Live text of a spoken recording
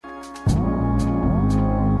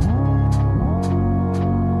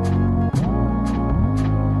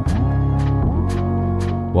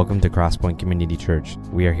Welcome to Crosspoint Community Church.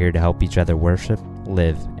 We are here to help each other worship,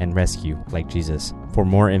 live, and rescue like Jesus. For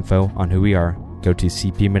more info on who we are, go to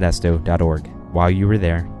cpmodesto.org. While you are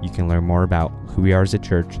there, you can learn more about who we are as a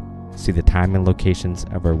church, see the time and locations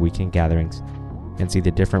of our weekend gatherings, and see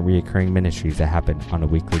the different recurring ministries that happen on a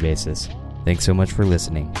weekly basis. Thanks so much for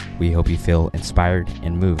listening. We hope you feel inspired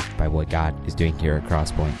and moved by what God is doing here at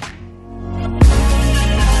Crosspoint.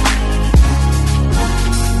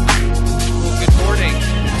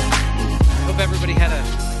 Everybody had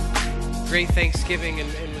a great Thanksgiving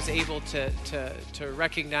and was able to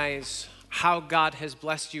recognize how God has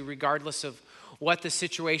blessed you regardless of what the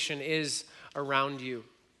situation is around you.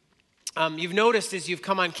 You've noticed as you've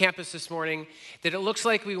come on campus this morning that it looks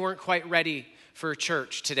like we weren't quite ready for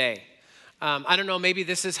church today. I don't know, maybe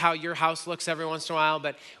this is how your house looks every once in a while,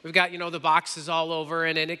 but we've got, the boxes all over,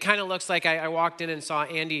 and it kind of looks like I walked in and saw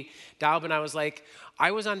Andy Daub, and I was like,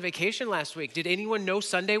 I was on vacation last week. Did anyone know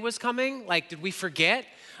Sunday was coming? Did we forget?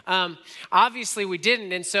 Obviously we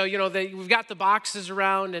didn't, and so, we've got the boxes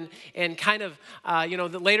around, and kind of,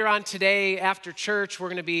 later on today after church, we're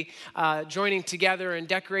going to be joining together and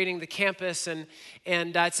decorating the campus, and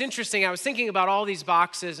it's interesting. I was thinking about all these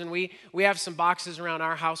boxes, and we have some boxes around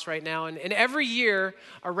our house right now, and every year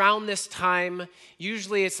around this time,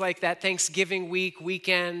 usually it's like that Thanksgiving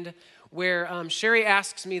weekend, where Sherry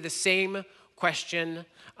asks me the same question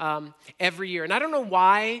every year. And I don't know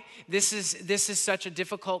why this is such a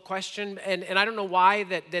difficult question, and I don't know why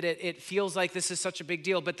that it feels like this is such a big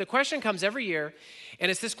deal, but the question comes every year,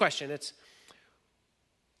 and it's this question. It's,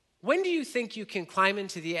 when do you think you can climb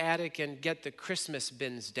into the attic and get the Christmas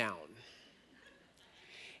bins down?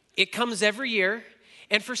 It comes every year,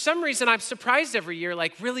 and for some reason I'm surprised every year,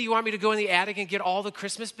 really, you want me to go in the attic and get all the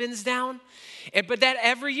Christmas bins down? But that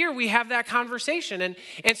every year we have that conversation.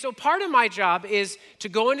 And so part of my job is to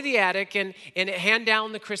go into the attic and hand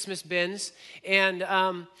down the Christmas bins. And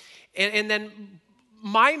then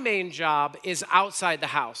my main job is outside the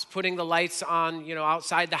house, putting the lights on,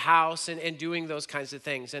 outside the house and doing those kinds of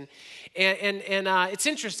things. And it's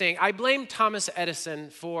interesting. I blame Thomas Edison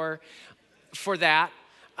for that.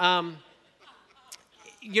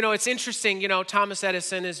 It's interesting, Thomas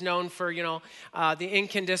Edison is known for, the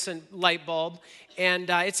incandescent light bulb.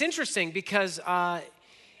 And it's interesting because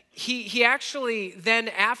he actually, then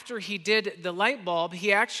after he did the light bulb,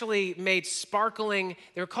 he actually made they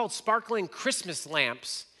were called sparkling Christmas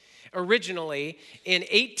lamps originally in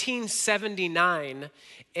 1879.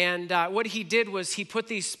 And what he did was he put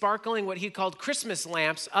these sparkling, what he called Christmas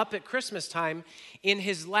lamps, up at Christmas time in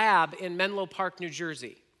his lab in Menlo Park, New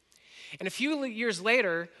Jersey. And a few years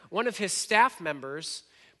later, one of his staff members,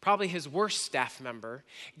 probably his worst staff member,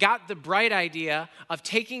 got the bright idea of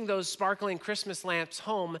taking those sparkling Christmas lamps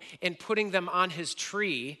home and putting them on his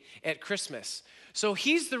tree at Christmas. So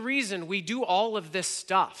he's the reason we do all of this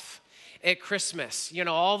stuff at Christmas,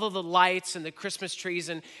 all of the lights and the Christmas trees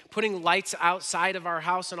and putting lights outside of our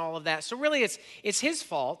house and all of that. So really it's his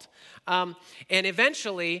fault. And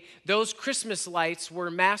eventually those Christmas lights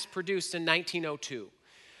were mass produced in 1902.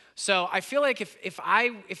 So I feel like if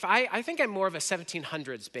I think I'm more of a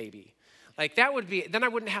 1700s baby. That would be, then I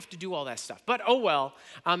wouldn't have to do all that stuff. But oh well,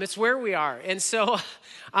 it's where we are. And so,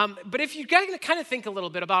 but if you kind of think a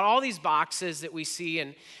little bit about all these boxes that we see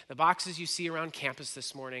and the boxes you see around campus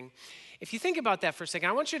this morning, if you think about that for a second,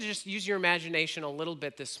 I want you to just use your imagination a little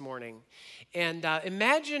bit this morning. And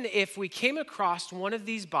imagine if we came across one of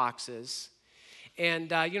these boxes. And,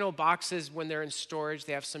 boxes, when they're in storage,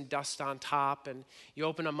 they have some dust on top, and you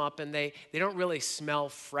open them up, and they don't really smell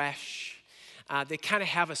fresh. They kind of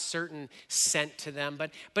have a certain scent to them.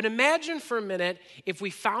 But imagine for a minute if we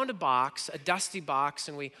found a box, a dusty box,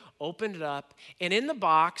 and we opened it up, and in the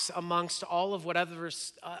box, amongst all of whatever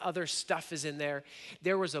other stuff is in there,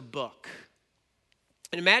 there was a book.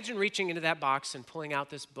 And imagine reaching into that box and pulling out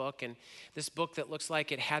this book, and this book that looks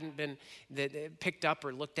like it hadn't been picked up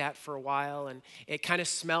or looked at for a while, and it kind of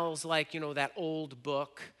smells like, that old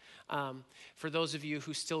book, for those of you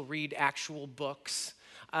who still read actual books.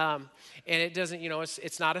 And it doesn't,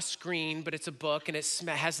 it's not a screen, but it's a book, and it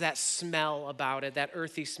has that smell about it, that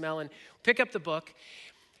earthy smell. And pick up the book,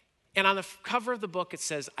 and on the cover of the book it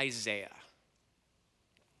says Isaiah.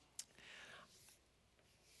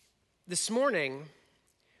 This morning,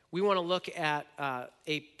 we want to look at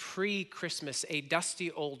a pre-Christmas, a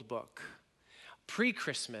dusty old book,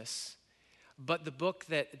 pre-Christmas, but the book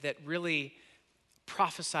that really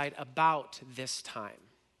prophesied about this time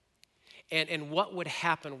and what would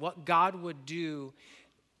happen, what God would do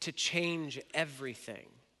to change everything.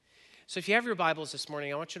 So if you have your Bibles this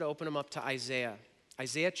morning, I want you to open them up to Isaiah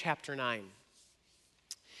chapter 9.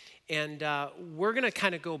 And we're going to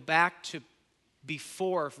kind of go back to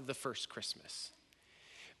before the first Christmas.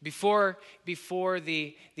 Before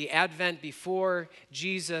the Advent, before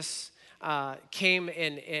Jesus came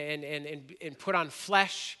and put on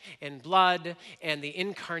flesh and blood and the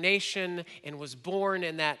incarnation and was born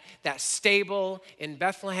in that stable in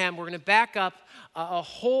Bethlehem. We're going to back up a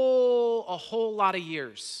whole lot of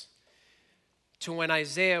years to when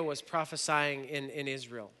Isaiah was prophesying in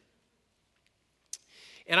Israel.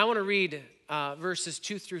 And I want to read verses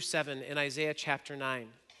 2 through 7 in Isaiah chapter 9.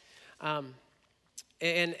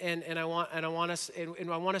 And I want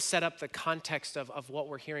to set up the context of what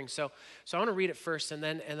we're hearing. So I want to read it first, and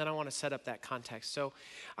then I want to set up that context. So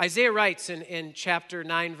Isaiah writes in chapter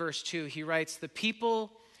 9, verse 2, he writes, "The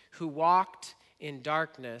people who walked in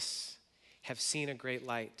darkness have seen a great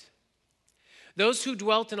light. Those who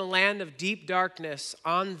dwelt in a land of deep darkness,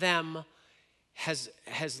 on them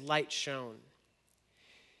has light shone.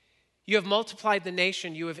 You have multiplied the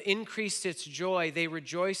nation. You have increased its joy. They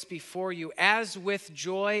rejoice before you as with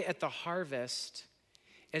joy at the harvest,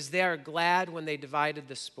 as they are glad when they divided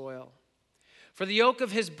the spoil. For the yoke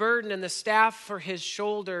of his burden and the staff for his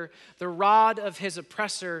shoulder, the rod of his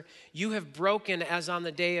oppressor, you have broken as on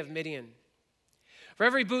the day of Midian. For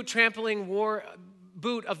every boot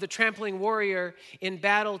of the trampling warrior in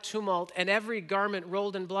battle tumult, and every garment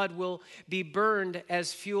rolled in blood will be burned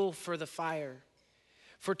as fuel for the fire.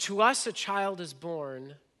 For to us a child is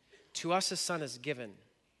born, to us a son is given,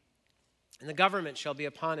 and the government shall be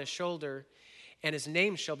upon his shoulder, and his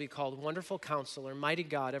name shall be called Wonderful Counselor, Mighty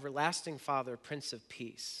God, Everlasting Father, Prince of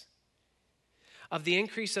Peace. Of the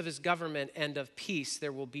increase of his government and of peace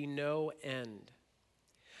there will be no end.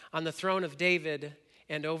 On the throne of David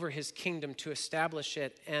and over his kingdom, to establish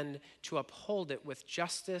it and to uphold it with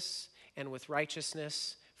justice and with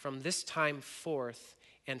righteousness from this time forth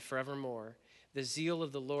and forevermore. The zeal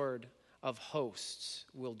of the Lord of hosts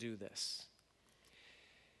will do this."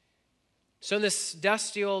 So in this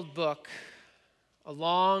dusty old book, a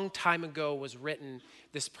long time ago was written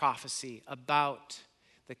this prophecy about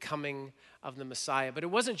the coming of the Messiah. But it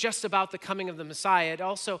wasn't just about the coming of the Messiah. It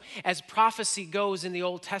also, as prophecy goes in the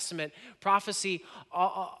Old Testament, prophecy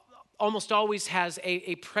almost always has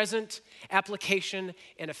a present application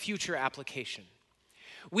and a future application.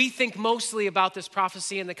 We think mostly about this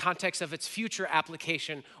prophecy in the context of its future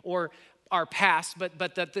application or our past,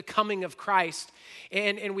 but the coming of Christ.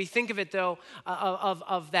 And we think of it, though,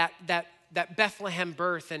 of that Bethlehem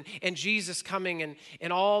birth and Jesus coming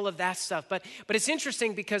and all of that stuff. But it's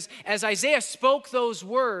interesting because as Isaiah spoke those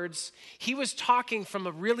words, he was talking from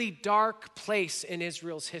a really dark place in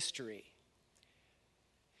Israel's history.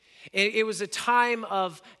 It was a time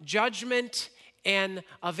of judgment and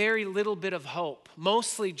a very little bit of hope.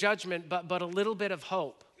 Mostly judgment, but a little bit of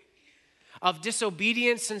hope. Of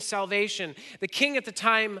disobedience and salvation. The king at the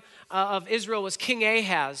time of Israel was King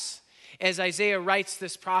Ahaz, as Isaiah writes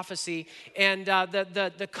this prophecy. And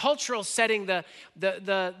the cultural setting, the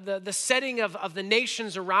setting of the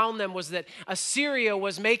nations around them was that Assyria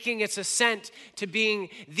was making its ascent to being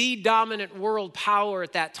the dominant world power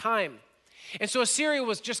at that time. And so Assyria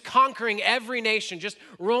was just conquering every nation, just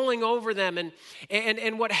rolling over them.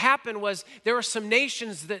 And what happened was there were some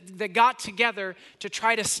nations that got together to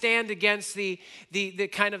try to stand against the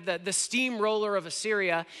kind of the steamroller of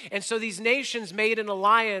Assyria. And so these nations made an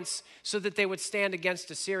alliance so that they would stand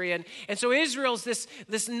against Assyria. And so Israel's this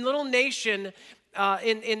little nation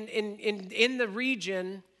in the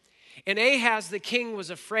region. And Ahaz the king was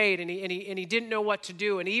afraid, and he didn't know what to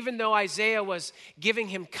do. And even though Isaiah was giving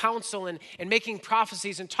him counsel and making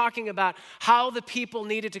prophecies and talking about how the people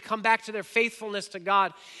needed to come back to their faithfulness to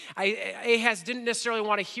God, Ahaz didn't necessarily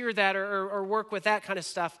want to hear that or work with that kind of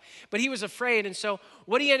stuff. But he was afraid. And so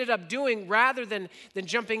what he ended up doing, rather than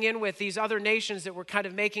jumping in with these other nations that were kind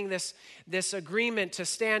of making this agreement to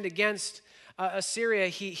stand against Assyria,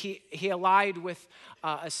 he allied with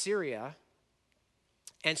Assyria.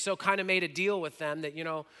 And so kind of made a deal with them that,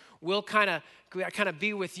 we'll kind of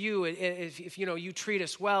be with you if you treat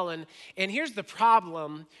us well. And here's the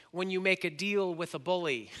problem when you make a deal with a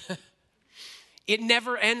bully. It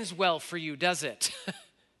never ends well for you, does it?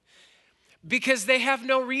 Because they have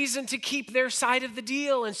no reason to keep their side of the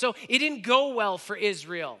deal. And so it didn't go well for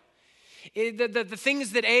Israel. The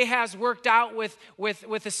things that Ahaz worked out with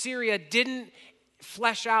Assyria didn't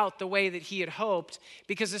flesh out the way that he had hoped,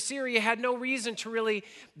 because Assyria had no reason to really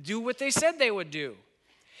do what they said they would do.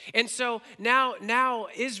 And so now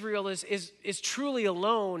Israel is truly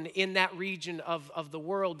alone in that region of the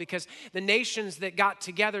world, because the nations that got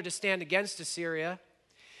together to stand against Assyria,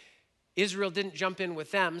 Israel didn't jump in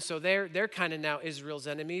with them, so they're kind of now Israel's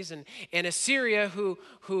enemies. And Assyria,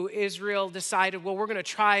 who Israel decided, well, we're going to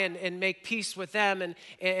try and make peace with them,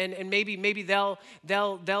 and maybe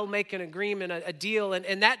they'll make an agreement, a deal,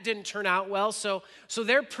 and that didn't turn out well. So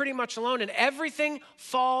they're pretty much alone, and everything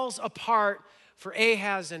falls apart for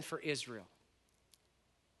Ahaz and for Israel.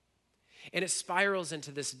 And it spirals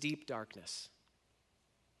into this deep darkness.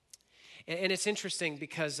 And it's interesting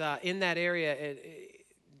because in that area,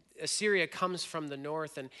 Assyria comes from the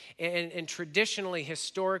north, and traditionally,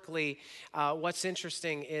 historically, what's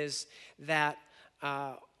interesting is that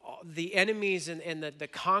the enemies and the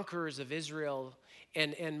conquerors of Israel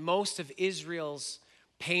and most of Israel's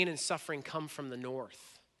pain and suffering come from the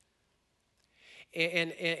north.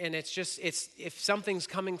 And it's if something's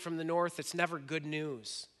coming from the north, it's never good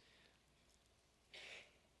news.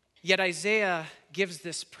 Yet Isaiah gives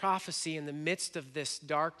this prophecy in the midst of this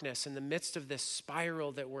darkness, in the midst of this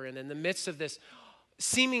spiral that we're in the midst of this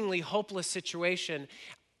seemingly hopeless situation.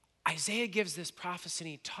 Isaiah gives this prophecy,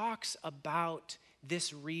 and he talks about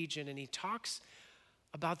this region, and he talks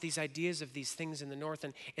about these ideas of these things in the north.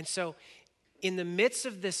 And so in the midst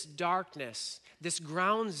of this darkness, this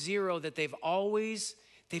ground zero that they've always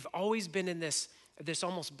been in this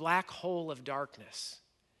almost black hole of darkness.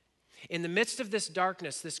 In the midst of this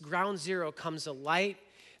darkness, this ground zero, comes a light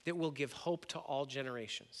that will give hope to all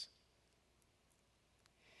generations.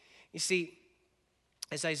 You see,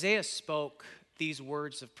 as Isaiah spoke these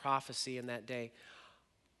words of prophecy in that day,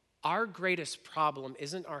 our greatest problem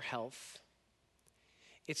isn't our health.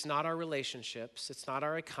 It's not our relationships. It's not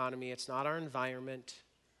our economy. It's not our environment.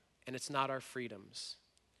 And it's not our freedoms.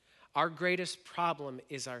 Our greatest problem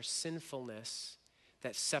is our sinfulness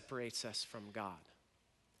that separates us from God.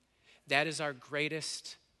 That is our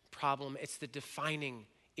greatest problem. It's the defining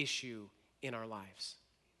issue in our lives.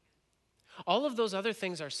 All of those other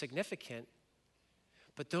things are significant,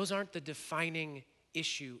 but those aren't the defining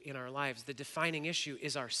issue in our lives. The defining issue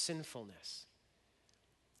is our sinfulness.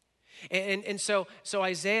 And so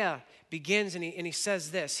Isaiah begins and he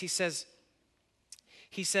says this. He says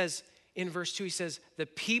in verse 2, he says, the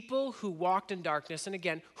people who walked in darkness, and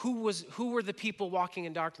again, who were the people walking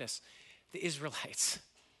in darkness? The Israelites.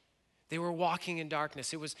 They were walking in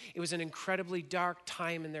darkness. It was an incredibly dark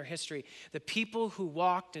time in their history. The people who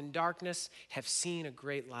walked in darkness have seen a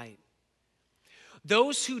great light.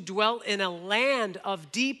 Those who dwelt in a land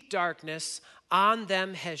of deep darkness, on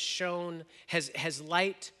them has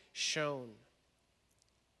light shone.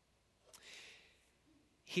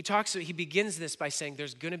 He begins this by saying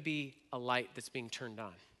there's going to be a light that's being turned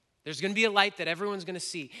on. There's going to be a light that everyone's going to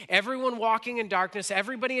see. Everyone walking in darkness,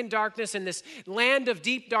 everybody in darkness, in this land of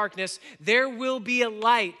deep darkness, there will be a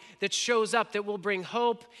light that shows up that will bring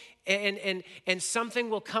hope, and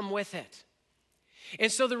something will come with it.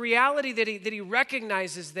 And so the reality that he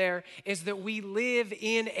recognizes there is that we live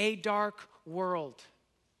in a dark world.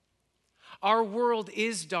 Our world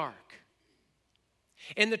is dark.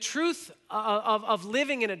 And the truth of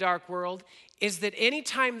living in a dark world is that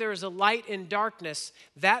anytime there is a light in darkness,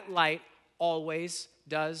 that light always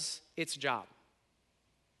does its job.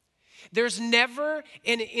 There's never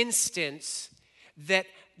an instance that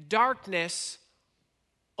darkness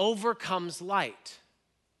overcomes light.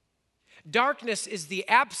 Darkness is the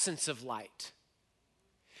absence of light.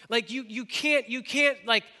 Like you can't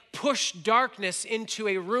like push darkness into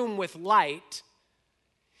a room with light.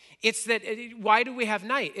 It's that, why do we have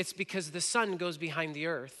night? It's because the sun goes behind the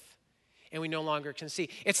earth and we no longer can see.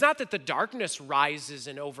 It's not that the darkness rises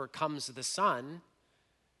and overcomes the sun.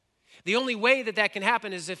 The only way that can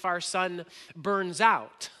happen is if our sun burns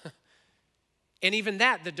out. And even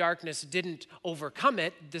that, the darkness didn't overcome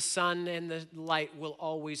it. The sun and the light will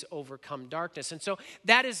always overcome darkness. And so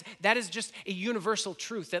that is just a universal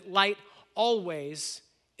truth, that light always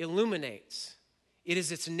illuminates. It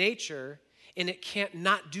is its nature, and it can't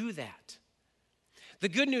not do that. The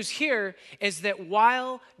good news here is that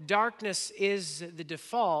while darkness is the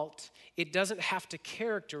default, it doesn't have to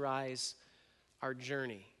characterize our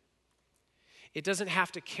journey. It doesn't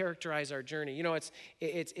have to characterize our journey. You know,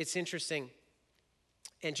 it's interesting,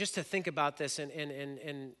 and just to think about this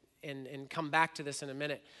and come back to this in a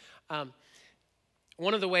minute.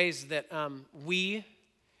 One of the ways that we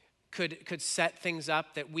could set things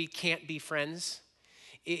up that we can't be friends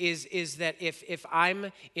is that if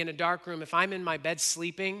I'm in a dark room, if I'm in my bed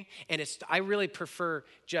sleeping, and I really prefer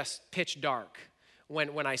just pitch dark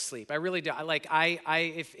when I sleep. I really do.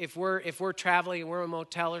 If we're traveling and we're in a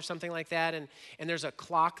motel or something like that, and there's a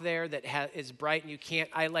clock there that is bright and you can't,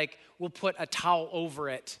 we'll put a towel over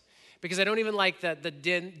it because I don't even like the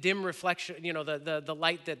dim reflection, the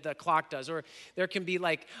light that the clock does. Or there can be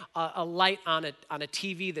like a light on a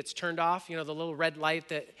TV that's turned off, the little red light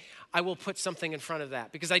that I will put something in front of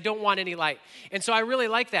that because I don't want any light. And so I really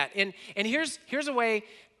like that. And here's a way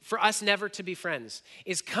for us never to be friends,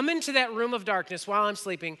 is come into that room of darkness while I'm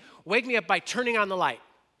sleeping, wake me up by turning on the light.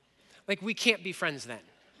 Like, we can't be friends then,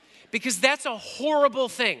 because that's a horrible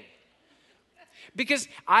thing. Because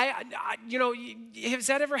has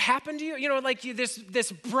that ever happened to you?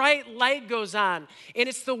 This bright light goes on, and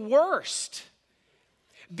it's the worst.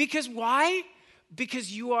 Because why?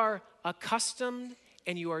 Because you are accustomed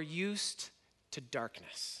and you are used to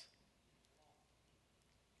darkness.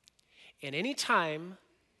 And anytime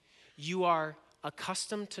you are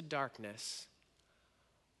accustomed to darkness,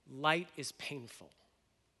 light is painful.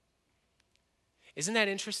 Isn't that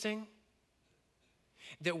interesting?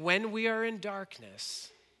 That when we are in darkness,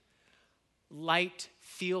 light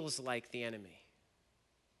feels like the enemy.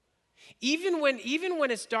 Even when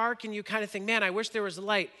it's dark and you kind of think, man, I wish there was a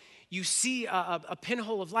light, you see a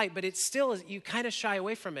pinhole of light, but it's still, you kind of shy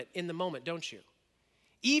away from it in the moment, don't you?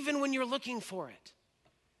 Even when you're looking for it.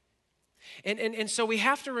 And so we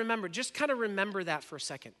have to remember, just kind of remember that for a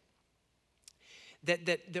second.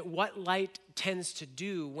 That what light tends to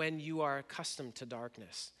do when you are accustomed to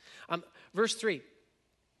darkness. Verse 3,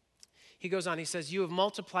 he goes on, he says, you have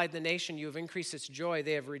multiplied the nation, you have increased its joy.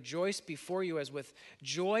 They have rejoiced before you as with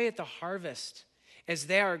joy at the harvest, as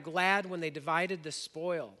they are glad when they divided the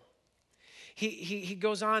spoil. He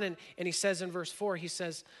goes on and he says in verse 4, he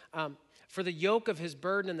says, for the yoke of his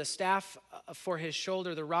burden and the staff for his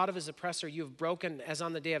shoulder, the rod of his oppressor, you have broken as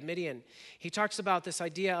on the day of Midian. He talks about this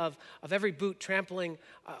idea of every boot trampling,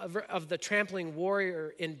 of the trampling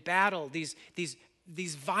warrior in battle, these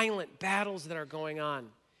violent battles that are going on.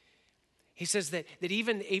 He says that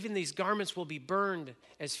even these garments will be burned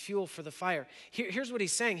as fuel for the fire. Here's what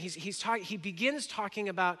he's saying. He begins talking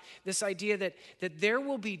about this idea that there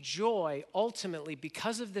will be joy ultimately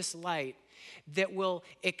because of this light that will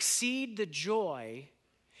exceed the joy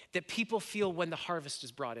that people feel when the harvest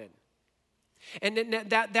is brought in. And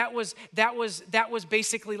that was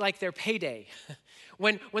basically like their payday.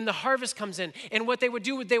 When the harvest comes in. And what they would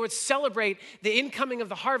do, they would celebrate the incoming of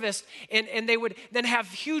the harvest, and they would then have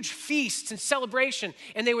huge feasts and celebration,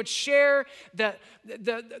 and they would share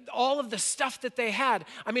all of the stuff that they had.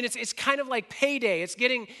 I mean, it's kind of like payday. It's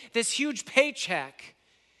getting this huge paycheck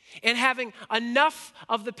and having enough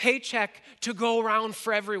of the paycheck to go around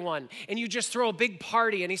for everyone. And you just throw a big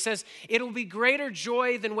party. And he says, it'll be greater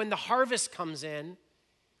joy than when the harvest comes in.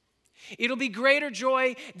 It'll be greater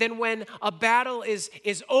joy than when a battle is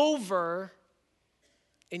over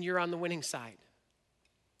and you're on the winning side.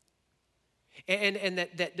 And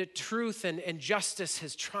that the truth and justice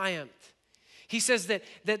has triumphed. He says that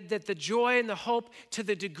the joy and the hope to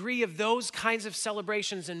the degree of those kinds of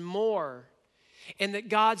celebrations and more, and that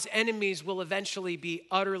God's enemies will eventually be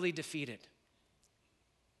utterly defeated.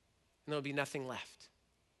 And there'll be nothing left.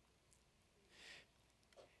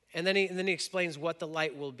 And then he explains what the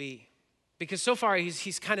light will be. Because so far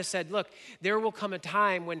he's kind of said, look, there will come a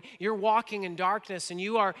time when you're walking in darkness and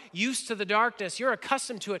you are used to the darkness, you're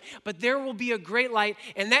accustomed to it, but there will be a great light,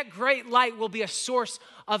 and that great light will be a source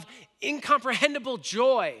of incomprehensible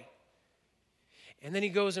joy. And then he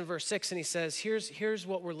goes in verse 6 and he says, here's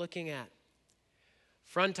what we're looking at.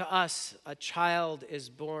 For unto us a child is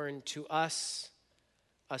born, to us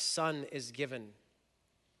a son is given.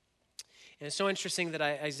 And it's so interesting that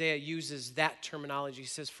Isaiah uses that terminology. He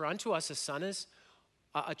says, for unto us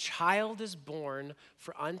a child is born,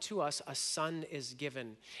 for unto us a son is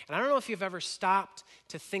given. And I don't know if you've ever stopped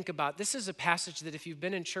to think about, this is a passage that if you've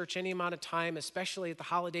been in church any amount of time, especially at the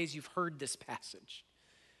holidays, you've heard this passage.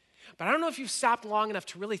 But I don't know if you've stopped long enough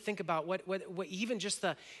to really think about what even just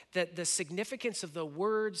the significance of the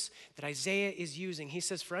words that Isaiah is using. He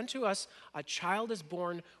says, for unto us a child is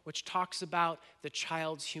born, which talks about the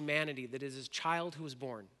child's humanity, that is a child who is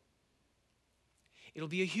born. It'll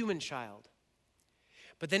be a human child.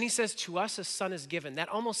 But then he says, to us a son is given. That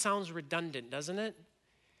almost sounds redundant, doesn't it?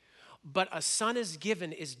 But a son is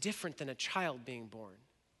given is different than a child being born.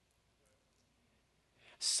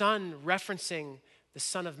 Son referencing the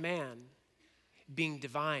Son of Man being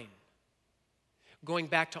divine. Going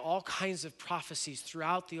back to all kinds of prophecies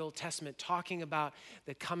throughout the Old Testament talking about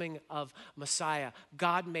the coming of Messiah,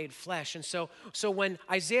 God made flesh. And so when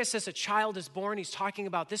Isaiah says a child is born, he's talking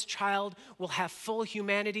about this child will have full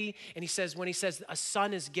humanity. And when he says a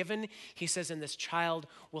son is given, he says, and this child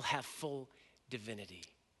will have full divinity.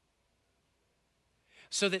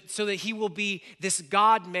 so that he will be this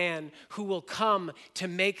God-man who will come to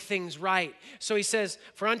make things right. So he says,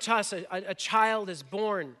 for unto us a child is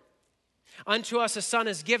born, unto us a son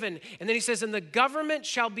is given. And then he says, and the government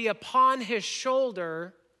shall be upon his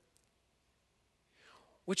shoulder,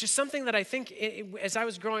 which is something that I think as I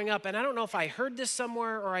was growing up, and I don't know if I heard this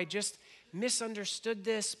somewhere or I just misunderstood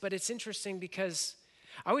this, but it's interesting because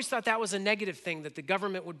I always thought that was a negative thing, that the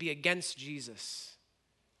government would be against Jesus.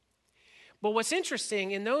 But what's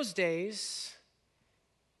interesting, in those days,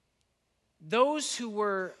 those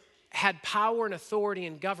who had power and authority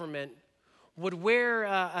in government would wear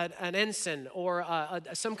an ensign or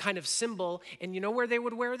some kind of symbol, and you know where they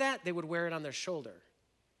would wear that? They would wear it on their shoulder.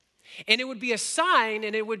 And it would be a sign,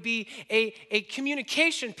 and it would be a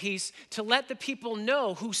communication piece to let the people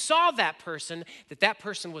know who saw that person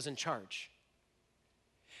was in charge,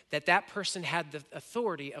 that person had the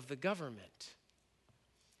authority of the government.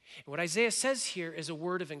 And what Isaiah says here is a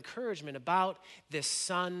word of encouragement about this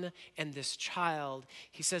son and this child.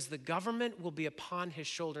 He says the government will be upon his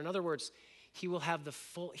shoulder. In other words, he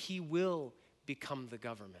will become the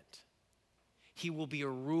government. He will be a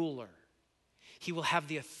ruler. He will have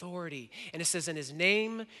the authority. And it says, and his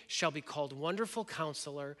name shall be called Wonderful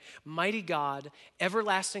Counselor, Mighty God,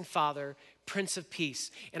 Everlasting Father, Prince of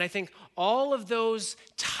Peace. And I think all of those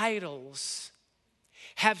titles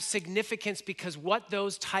have significance because what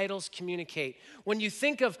those titles communicate. When you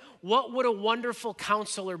think of what would a wonderful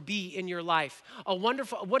counselor be in your life,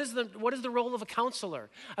 what is the role of a counselor?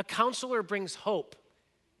 A counselor brings hope.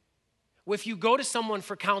 If you go to someone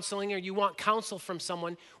for counseling or you want counsel from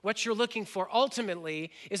someone, what you're looking for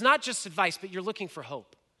ultimately is not just advice, but you're looking for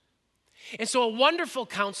hope. And so a wonderful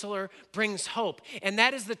counselor brings hope. And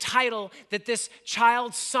that is the title that this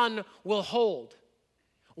child's son will hold.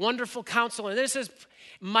 Wonderful Counselor. And this is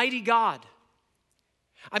Mighty God.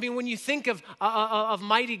 I mean, when you think of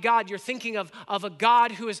mighty God, you're thinking of a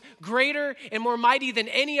God who is greater and more mighty than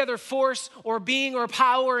any other force or being or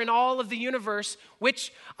power in all of the universe,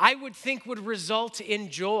 which I would think would result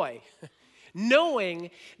in joy.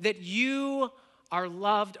 Knowing that you are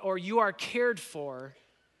loved or you are cared for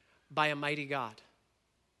by a mighty God.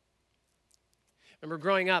 Remember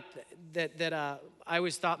growing up that I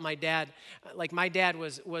always thought my dad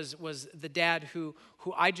was the dad who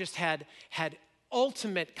I just had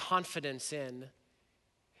ultimate confidence in. And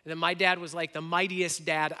that my dad was like the mightiest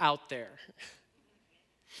dad out there.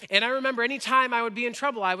 And I remember anytime I would be in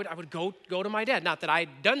trouble, I would go to my dad. Not that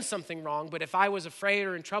I'd done something wrong, but if I was afraid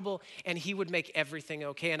or in trouble, and he would make everything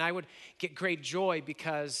okay. And I would get great joy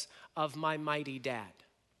because of my mighty dad.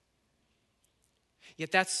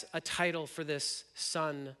 Yet that's a title for this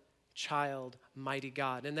son, child, mighty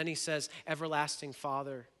God. And then he says, Everlasting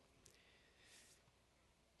Father.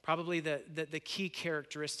 Probably the key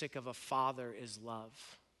characteristic of a father is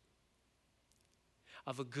love.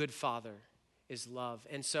 Of a good father is love.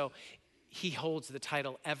 And so he holds the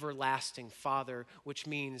title Everlasting Father, which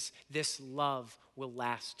means this love will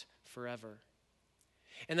last forever.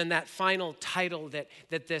 And then that final title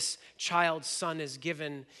that this child's son is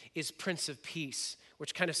given is Prince of Peace,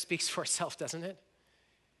 which kind of speaks for itself, doesn't it?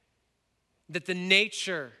 That the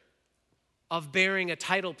nature of bearing a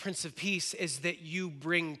title, Prince of Peace, is that you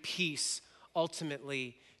bring peace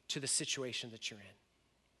ultimately to the situation that you're in.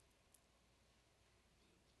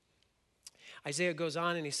 Isaiah goes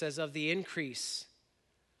on and he says, of the increase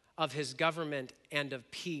of his government and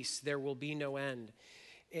of peace, there will be no end.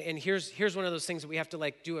 And here's one of those things that we have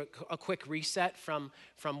to do a quick reset from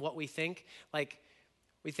what we think.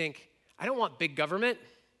 We think, I don't want big government.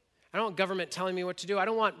 I don't want government telling me what to do. I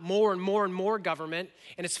don't want more and more and more government.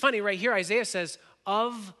 And it's funny, right here, Isaiah says,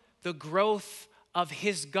 of the growth of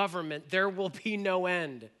his government, there will be no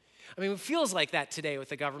end. I mean, it feels like that today with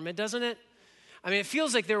the government, doesn't it? I mean, it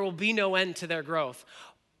feels like there will be no end to their growth.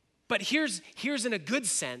 But here's in a good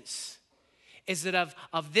sense, is that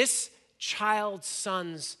of this child's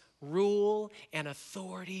son's rule and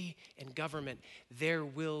authority and government, there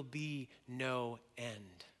will be no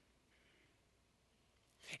end.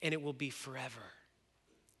 And it will be forever.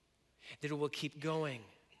 That it will keep going.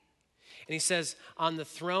 And he says, on the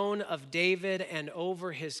throne of David and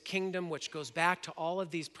over his kingdom, which goes back to all of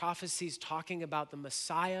these prophecies talking about the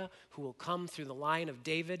Messiah who will come through the line of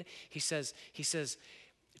David. He says,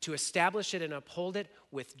 to establish it and uphold it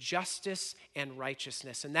with justice and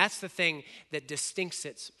righteousness. And that's the thing that distincts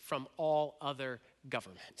it from all other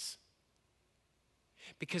governments.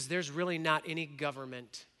 Because there's really not any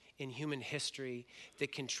government in human history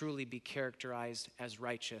that can truly be characterized as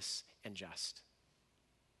righteous and just.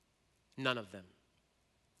 None of them.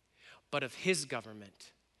 But of his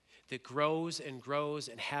government, that grows and grows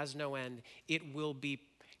and has no end, it will be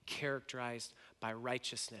characterized by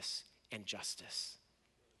righteousness and justice.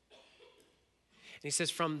 And he says,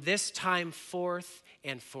 from this time forth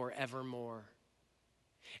and forevermore.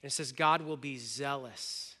 And it says, God will be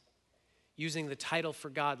zealous, using the title for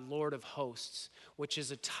God, Lord of Hosts, which is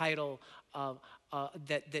a title of,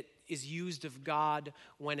 that is used of God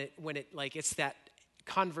when it like it's that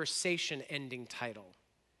conversation ending title.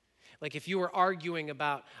 Like if you were arguing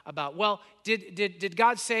about well, did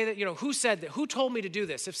God say that, who said that? Who told me to do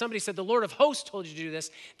this? If somebody said the Lord of Hosts told you to do this,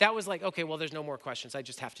 that was like, okay, well, there's no more questions. I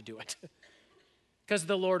just have to do it. Because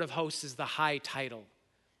the Lord of Hosts is the high title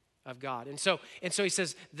of God. And so he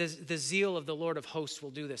says, the zeal of the Lord of Hosts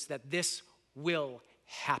will do this, that this will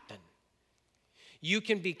happen. You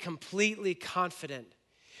can be completely confident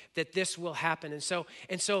that this will happen. And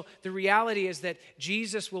so the reality is that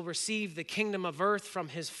Jesus will receive the kingdom of earth from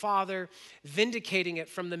his Father, vindicating it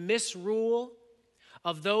from the misrule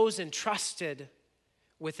of those entrusted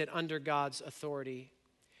with it under God's authority,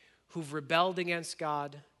 who've rebelled against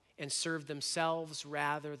God and served themselves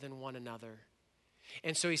rather than one another.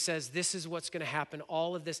 And so he says, this is what's going to happen,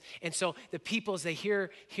 all of this. And so the people, as they hear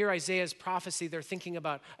Isaiah's prophecy, they're thinking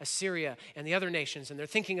about Assyria and the other nations, and they're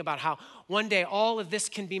thinking about how one day all of this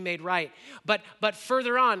can be made right. But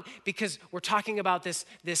further on, because we're talking about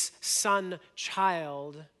this son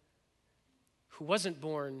child who wasn't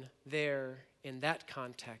born there in that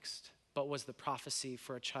context, but was the prophecy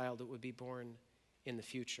for a child that would be born in the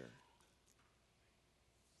future.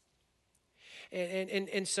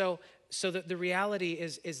 And so the reality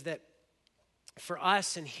is that for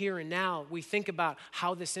us and here and now, we think about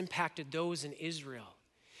how this impacted those in Israel.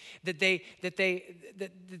 That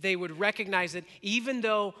they would recognize that even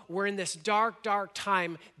though we're in this dark, dark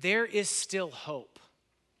time, there is still hope.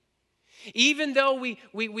 Even though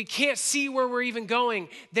we can't see where we're even going,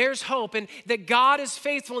 there's hope. And that God is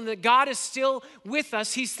faithful and that God is still with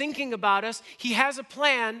us. He's thinking about us. He has a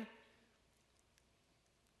plan.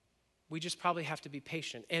 We just probably have to be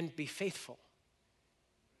patient and be faithful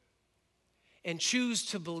and choose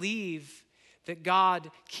to believe that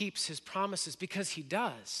God keeps his promises, because he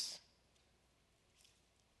does.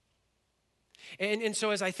 And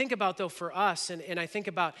so as I think about, though, for us, and I think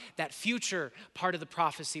about that future part of the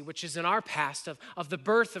prophecy, which is in our past of the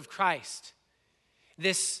birth of Christ,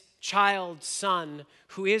 this child son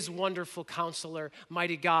who is Wonderful Counselor,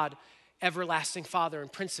 Mighty God, Everlasting Father,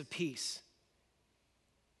 and Prince of Peace.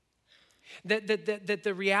 That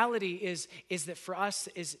the reality is that for us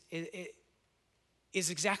is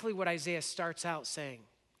exactly what Isaiah starts out saying.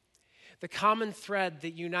 The common thread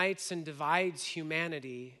that unites and divides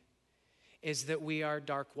humanity is that we are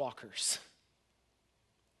dark walkers.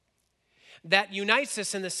 That unites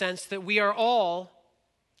us in the sense that we are all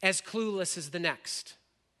as clueless as the next.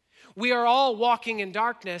 We are all walking in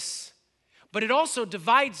darkness, but it also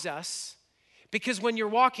divides us. Because when you're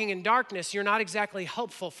walking in darkness, you're not exactly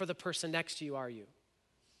helpful for the person next to you, are you?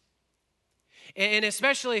 And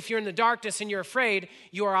especially if you're in the darkness and you're afraid,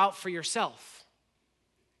 you are out for yourself.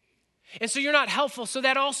 And so you're not helpful, so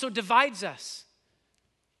that also divides us.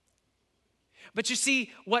 But you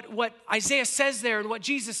see, what Isaiah says there and what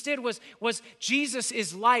Jesus did was Jesus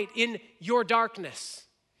is light in your darkness.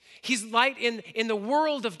 He's light in the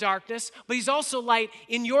world of darkness, but he's also light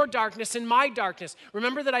in your darkness and my darkness.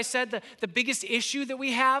 Remember that I said the biggest issue that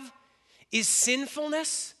we have is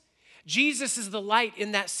sinfulness? Jesus is the light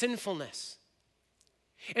in that sinfulness.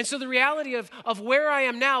 And so the reality of where I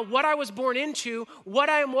am now, what I was born into, what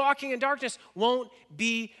I am walking in darkness, won't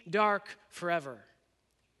be dark forever.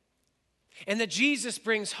 And that Jesus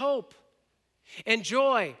brings hope and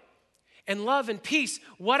joy and love and peace.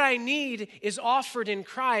 What I need is offered in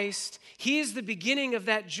Christ. He is the beginning of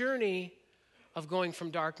that journey of going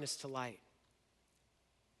from darkness to light.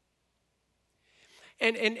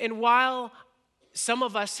 And while some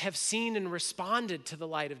of us have seen and responded to the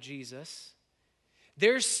light of Jesus,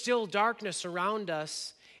 there's still darkness around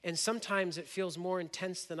us, and sometimes it feels more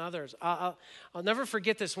intense than others. I'll never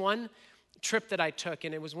forget this one trip that I took,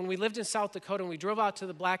 and it was when we lived in South Dakota, and we drove out to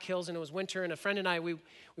the Black Hills, and it was winter, and a friend and I, we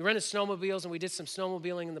rented snowmobiles, and we did some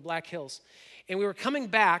snowmobiling in the Black Hills. And we were coming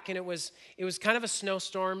back, and it was kind of a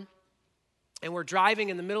snowstorm, and we're driving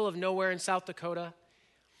in the middle of nowhere in South Dakota,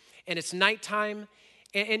 and it's nighttime,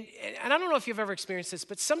 and I don't know if you've ever experienced this,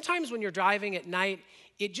 but sometimes when you're driving at night,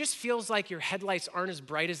 it just feels like your headlights aren't as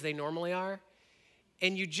bright as they normally are.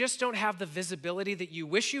 And you just don't have the visibility that you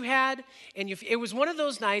wish you had. And it was one of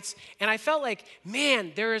those nights, and I felt like,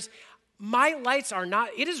 man, my lights are not,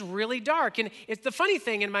 it is really dark. And it's the funny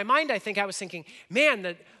thing, in my mind, I was thinking,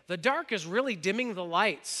 man, the dark is really dimming the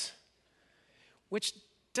lights. Which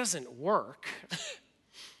doesn't work.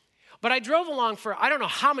 But I drove along for, I don't know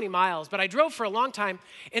how many miles, but I drove for a long time.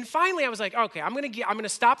 And finally I was like, okay, I'm gonna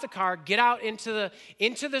stop the car, get out into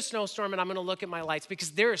the snowstorm, and I'm gonna look at my lights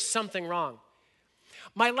because there is something wrong.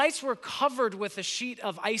 My lights were covered with a sheet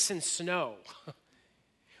of ice and snow,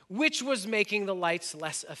 which was making the lights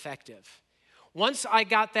less effective. Once I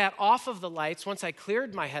got that off of the lights, once I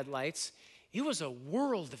cleared my headlights, it was a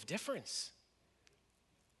world of difference.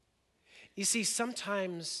 You see,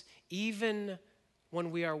 sometimes even when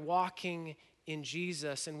we are walking in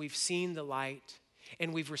Jesus and we've seen the light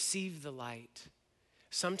and we've received the light,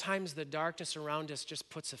 sometimes the darkness around us just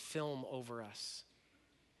puts a film over us.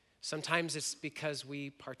 Sometimes it's because we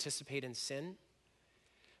participate in sin.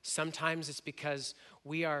 Sometimes it's because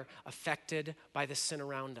we are affected by the sin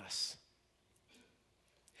around us.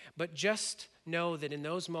 But just know that in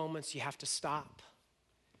those moments you have to stop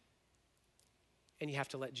and you have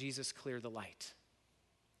to let Jesus clear the light.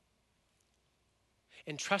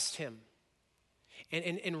 And trust him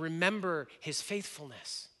and remember his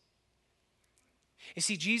faithfulness. You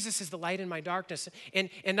see, Jesus is the light in my darkness. And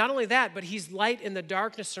not only that, but he's light in the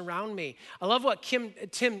darkness around me. I love what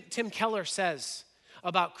Tim Keller says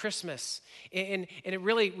about Christmas. And it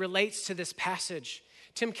really relates to this passage.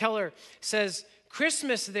 Tim Keller says,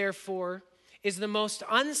 Christmas, therefore, is the most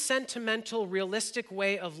unsentimental, realistic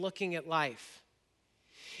way of looking at life.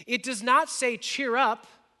 It does not say, cheer up.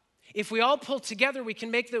 If we all pull together, we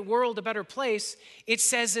can make the world a better place. It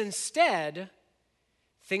says instead,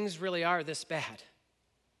 things really are this bad,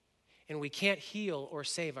 and we can't heal or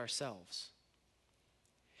save ourselves.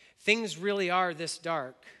 Things really are this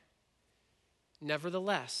dark.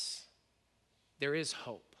 Nevertheless, there is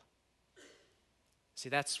hope. See,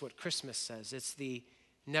 that's what Christmas says. It's the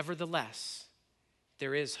nevertheless,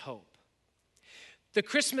 there is hope. The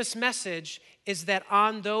Christmas message is that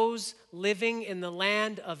on those living in the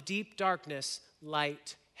land of deep darkness,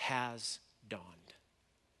 light has dawned.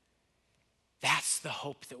 That's the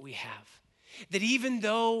hope that we have. That even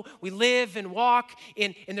though we live and walk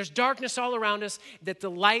and there's darkness all around us, that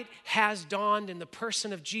the light has dawned in the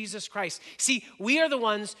person of Jesus Christ. See, we are the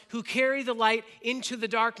ones who carry the light into the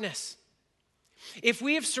darkness. If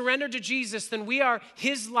we have surrendered to Jesus, then we are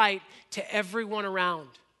his light to everyone around.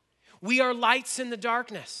 We are lights in the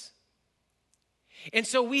darkness. And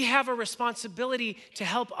so we have a responsibility to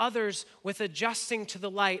help others with adjusting to the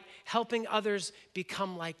light, helping others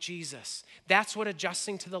become like Jesus. That's what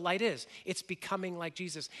adjusting to the light is. It's becoming like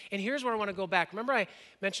Jesus. And here's where I want to go back. Remember I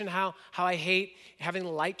mentioned how I hate having the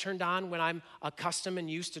light turned on when I'm accustomed and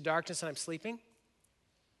used to darkness and I'm sleeping?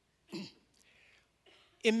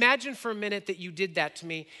 Imagine for a minute that you did that to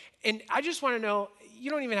me. And I just want to know,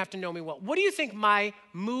 you don't even have to know me well. What do you think my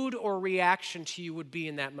mood or reaction to you would be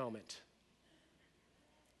in that moment?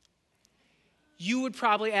 You would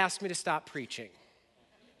probably ask me to stop preaching.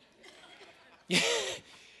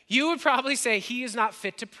 You would probably say, he is not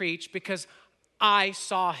fit to preach because I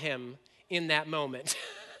saw him in that moment.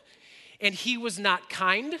 And he was not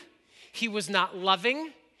kind, he was not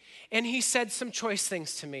loving, and he said some choice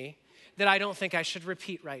things to me that I don't think I should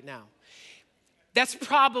repeat right now. That's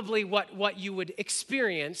probably what you would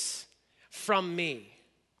experience from me.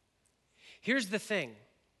 Here's the thing.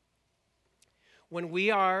 When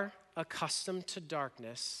we are accustomed to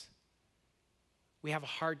darkness, we have a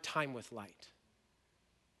hard time with light.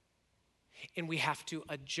 And we have to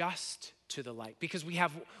adjust to the light because we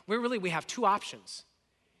have two options.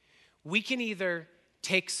 We can either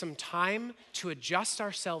take some time to adjust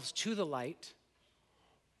ourselves to the light,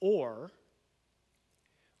 or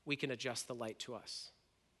we can adjust the light to us.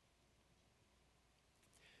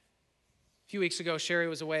 A few weeks ago, Sherry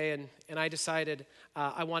was away, and I decided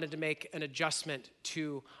I wanted to make an adjustment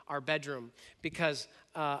to our bedroom because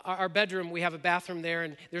our bedroom, we have a bathroom there,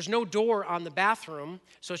 and there's no door on the bathroom,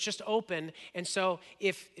 so it's just open. And so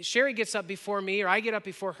if Sherry gets up before me or I get up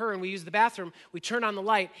before her and we use the bathroom, we turn on the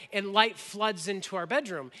light, and light floods into our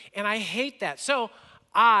bedroom. And I hate that. So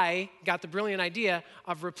I got the brilliant idea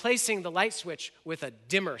of replacing the light switch with a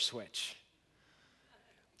dimmer switch.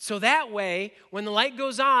 So that way, when the light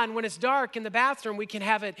goes on, when it's dark in the bathroom, we can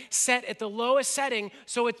have it set at the lowest setting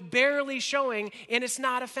so it's barely showing and it's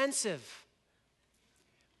not offensive.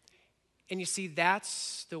 And you see,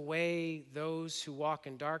 that's the way those who walk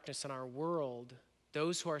in darkness in our world,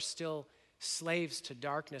 those who are still slaves to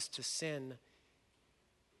darkness, to sin,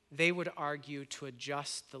 they would argue to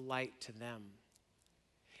adjust the light to them,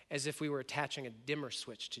 as if we were attaching a dimmer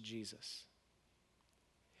switch to Jesus.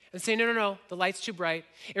 And say, no, the light's too bright.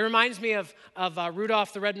 It reminds me of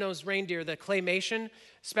Rudolph the Red-Nosed Reindeer, the claymation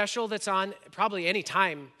special that's on probably any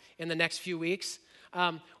time in the next few weeks.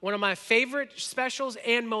 One of my favorite specials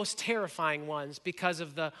and most terrifying ones because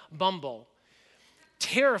of the Bumble.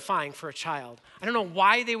 Terrifying for a child. I don't know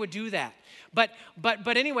why they would do that. But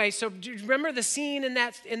anyway, so do you remember the scene in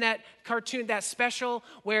that cartoon, that special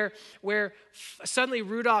where suddenly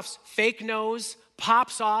Rudolph's fake nose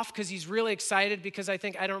pops off because he's really excited because I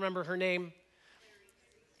don't remember her name.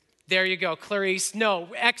 There you go, Clarice. No,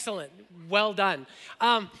 excellent. Well done.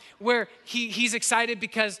 Where he's excited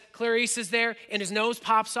because Clarice is there and his nose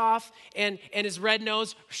pops off and his red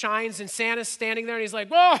nose shines and Santa's standing there and he's like,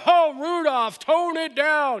 whoa, Rudolph, tone it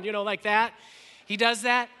down, like that. He does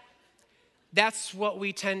that. That's what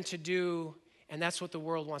we tend to do, and that's what the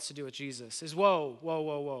world wants to do with Jesus, is whoa, whoa,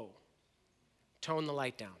 whoa, whoa. Tone the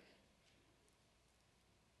light down.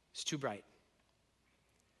 It's too bright.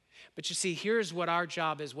 But you see, here's what our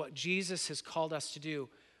job is, what Jesus has called us to do.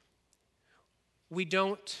 We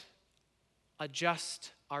don't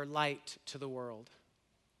adjust our light to the world.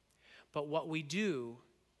 But what we do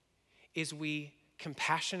is we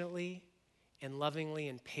compassionately and lovingly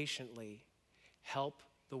and patiently help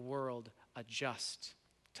the world adjust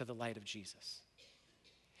to the light of Jesus.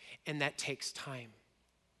 And that takes time.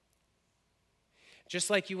 Just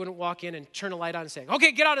like you wouldn't walk in and turn a light on and say,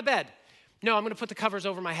 okay, get out of bed. No, I'm going to put the covers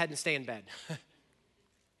over my head and stay in bed.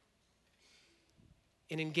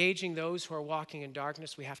 In engaging those who are walking in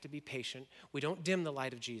darkness, we have to be patient. We don't dim the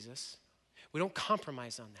light of Jesus. We don't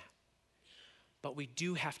compromise on that. But we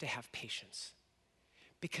do have to have patience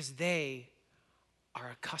because they are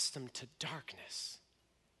accustomed to darkness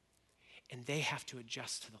and they have to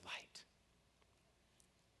adjust to the light.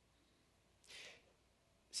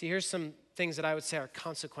 See, here's some things that I would say are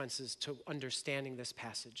consequences to understanding this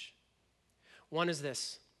passage. One is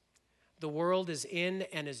this: the world is in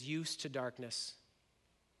and is used to darkness.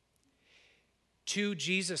 2,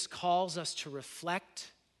 Jesus calls us to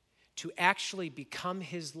reflect, to actually become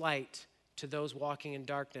his light to those walking in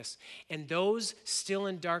darkness. And those still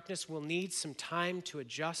in darkness will need some time to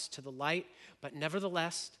adjust to the light, but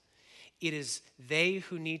nevertheless, it is they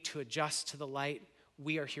who need to adjust to the light.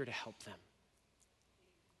 We are here to help them.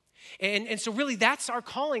 And so really that's our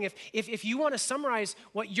calling. If you want to summarize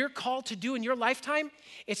what you're called to do in your lifetime,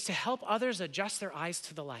 it's to help others adjust their eyes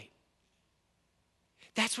to the light.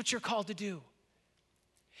 That's what you're called to do.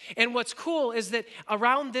 And what's cool is that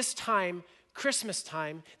around this time, Christmas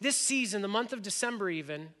time, this season, the month of December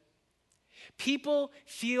even, people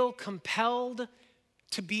feel compelled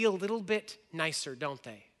to be a little bit nicer, don't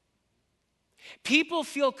they? People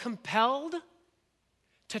feel compelled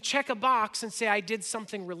to check a box and say, I did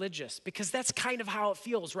something religious, because that's kind of how it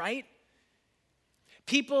feels, right?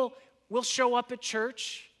 People will show up at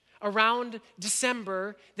church around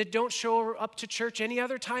December that don't show up to church any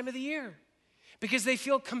other time of the year because they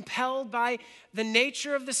feel compelled by the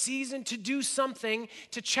nature of the season to do something,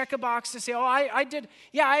 to check a box to say, oh, I did.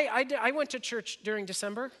 I went to church during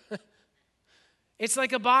December. It's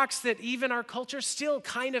like a box that even our culture still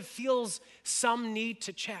kind of feels some need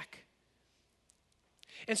to check.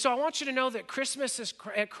 And so I want you to know that Christmas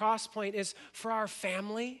at Crosspoint is for our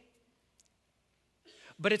family,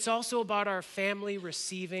 but it's also about our family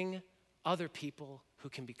receiving other people who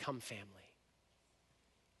can become family.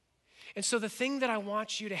 And so the thing that I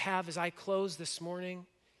want you to have as I close this morning,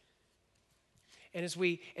 and as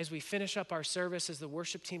we finish up our service, as the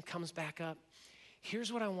worship team comes back up,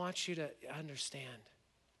 here's what I want you to understand.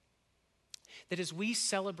 That as we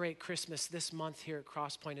celebrate Christmas this month here at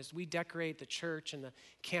Crosspoint, as we decorate the church and the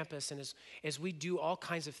campus, and as we do all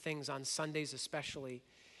kinds of things on Sundays especially,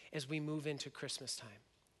 as we move into Christmas time,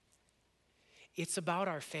 it's about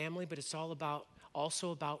our family, but it's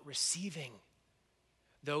also about receiving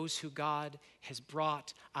those who God has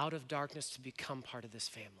brought out of darkness to become part of this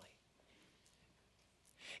family.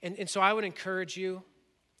 And so I would encourage you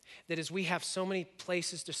that as we have so many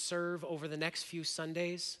places to serve over the next few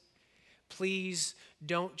Sundays, please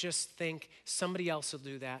don't just think somebody else will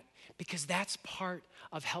do that, because that's part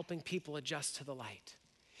of helping people adjust to the light,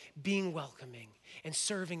 being welcoming and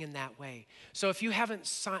serving in that way. So if you haven't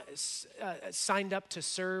signed up to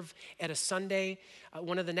serve at a Sunday,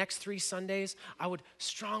 one of the next 3 Sundays, I would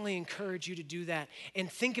strongly encourage you to do that. And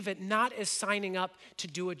think of it not as signing up to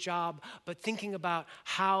do a job, but thinking about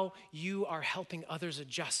how you are helping others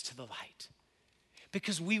adjust to the light.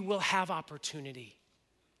 Because we will have opportunity.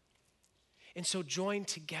 And so join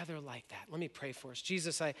together like that. Let me pray for us.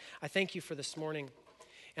 Jesus, I thank you for this morning,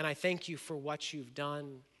 and I thank you for what you've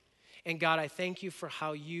done. And God, I thank you for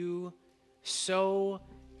how you so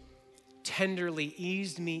tenderly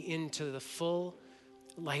eased me into the full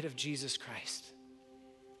light of Jesus Christ.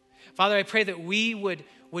 Father, I pray that we would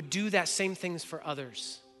do that same things for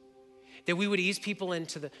others. that we would ease people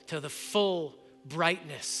into the full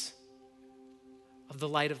brightness of the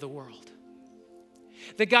light of the world.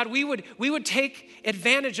 That God, we would take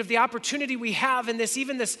advantage of the opportunity we have in this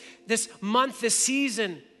month, this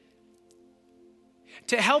season,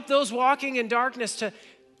 to help those walking in darkness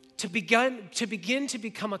to begin to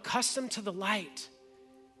become accustomed to the light.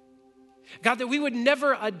 God, that we would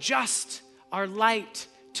never adjust our light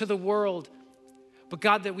to the world, but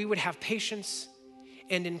God, that we would have patience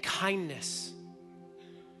and in kindness,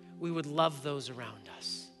 we would love those around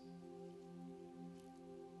us.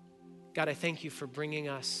 God, I thank you for bringing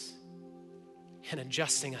us and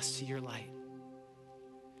adjusting us to your light.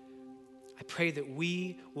 I pray that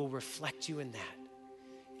we will reflect you in that.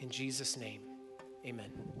 In Jesus' name,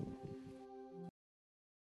 amen.